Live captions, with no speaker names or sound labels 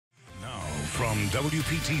From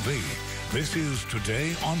WPTV, this is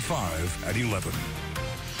Today on 5 at 11.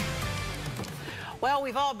 Well,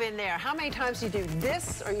 we've all been there. How many times do you do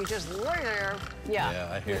this, or you just lay there,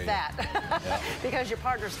 I hear with you. that, Yeah. because your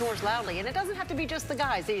partner snores loudly, and it doesn't have to be just the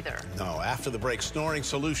guys either. No, after the break, snoring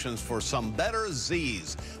solutions for some better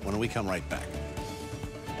Z's when we come right back.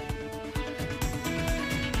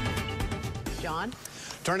 John?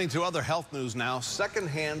 Turning to other health news now,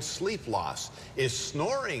 secondhand sleep loss. Is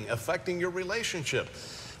snoring affecting your relationship?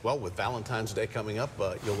 Well, with Valentine's Day coming up,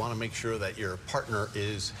 you'll want to make sure that your partner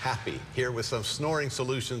is happy. Here with some snoring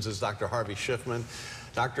solutions is Dr. Harvey Shiffman.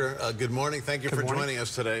 Doctor, good morning. Thank you for joining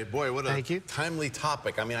us today. Boy, what a timely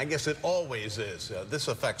topic. I mean, I guess it always is. This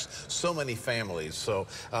affects so many families. So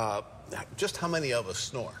just how many of us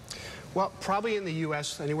snore? Well, probably in the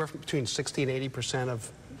U.S., anywhere from between 60 and 80%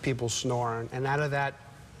 of people snore. And out of that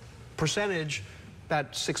percentage,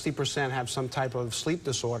 about 60% have some type of sleep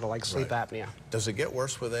disorder like sleep apnea. Does it get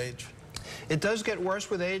worse with age? It does get worse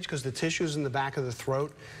with age because the tissues in the back of the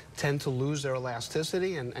throat tend to lose their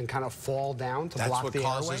elasticity and kind of fall down to block the airway.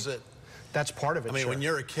 That's what causes it? That's part of it, I mean, when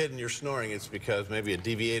you're a kid and you're snoring, it's because maybe a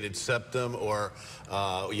deviated septum or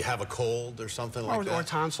you have a cold or something like that? Or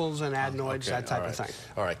tonsils and adenoids, that type of thing.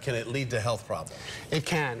 All right. Can it lead to health problems? It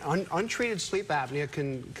can. Untreated sleep apnea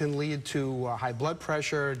can lead to high blood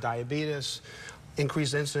pressure, diabetes,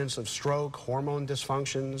 increased incidence of stroke, hormone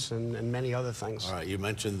dysfunctions, and many other things. All right. You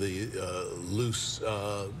mentioned the loose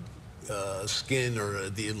skin or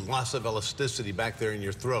the loss of elasticity back there in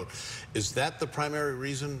your throat. Is that the primary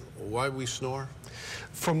reason why we snore?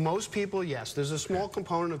 For most people, yes. There's a small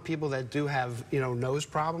component of people that do have, nose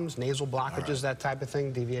problems, nasal blockages, that type of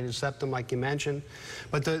thing, deviated septum, like you mentioned.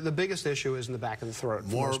 But the biggest issue is in the back of the throat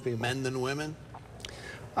for most people. More men than women?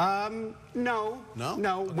 No. No?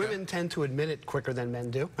 Okay. Women tend to admit it quicker than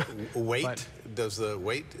men do. Weight? Does the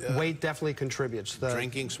weight? Weight definitely contributes.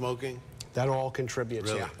 Drinking, smoking? That all contributes,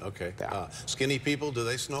 really? yeah. Okay. Yeah. Skinny people, do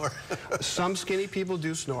they snore? Some skinny people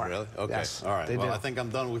do snore. Really? Okay. Yes, all right. they Well, do. I think I'm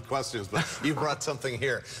done with questions, but you brought something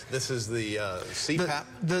here. This is the CPAP?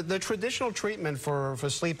 The traditional treatment for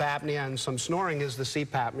sleep apnea and some snoring is the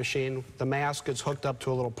CPAP machine. The mask gets hooked up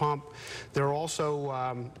to a little pump. There are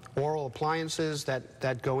also oral appliances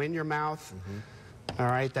that go in your mouth. All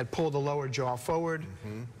right, that pull the lower jaw forward.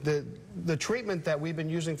 The treatment that we've been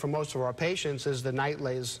using for most of our patients is the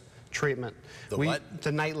Nightlase treatment. The what?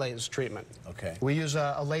 The Nightlase treatment. Okay. We use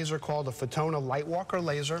a laser called a Fotona Lightwalker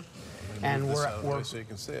laser, and so you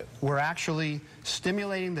can see it. We're actually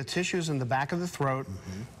stimulating the tissues in the back of the throat,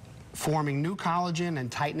 forming new collagen and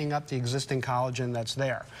tightening up the existing collagen that's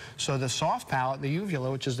there. So the soft palate, the uvula,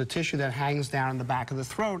 which is the tissue that hangs down in the back of the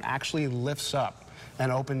throat, actually lifts up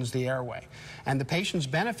and opens the airway. And the patients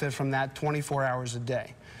benefit from that 24 hours a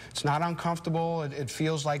day. It's not uncomfortable. It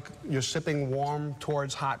feels like you're sipping warm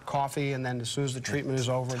towards hot coffee, and then as soon as the treatment is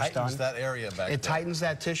over, it's done. It tightens that area back there. It tightens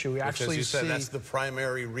that tissue. We actually you said that's the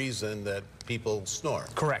primary reason that people snore.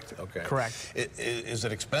 Correct. Okay. Correct. Is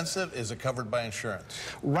it expensive? Is it covered by insurance?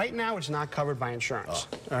 Right now, it's not covered by insurance.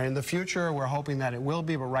 In the future, we're hoping that it will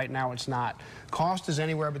be, but right now it's not. Cost is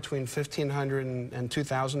anywhere between $1,500 and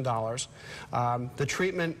 $2,000. The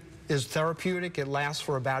treatment is therapeutic. It lasts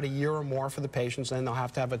for about a year or more for the patients, and they'll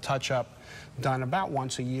have to have a touch-up done about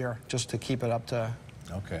once a year just to keep it up to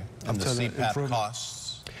And the CPAP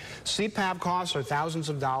costs? CPAP costs are thousands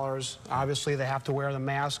of dollars. Obviously, they have to wear the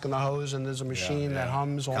mask and the hose, and there's a machine that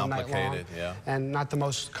hums all night long. And not the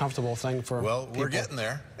most comfortable thing for Well, people. we're getting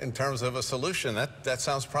there in terms of a solution. That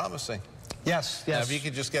sounds promising. Yes, Now, if you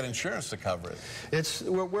could just get insurance to cover it.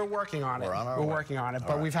 We're working on it. We're working on it,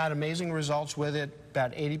 but we've had amazing results with it.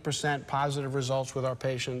 About 80% positive results with our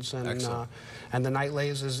patients, and the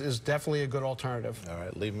Nightlase is definitely a good alternative. All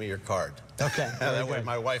right, leave me your card. Okay. That way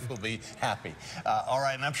my wife will be happy. All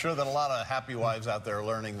right, and I'm sure that a lot of happy wives out there are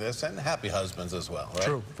learning this, and happy husbands as well, right?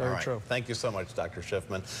 True, very true. Thank you so much, Dr.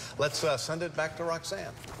 Shiffman. Let's send it back to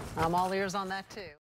Roxanne. I'm all ears on that, too.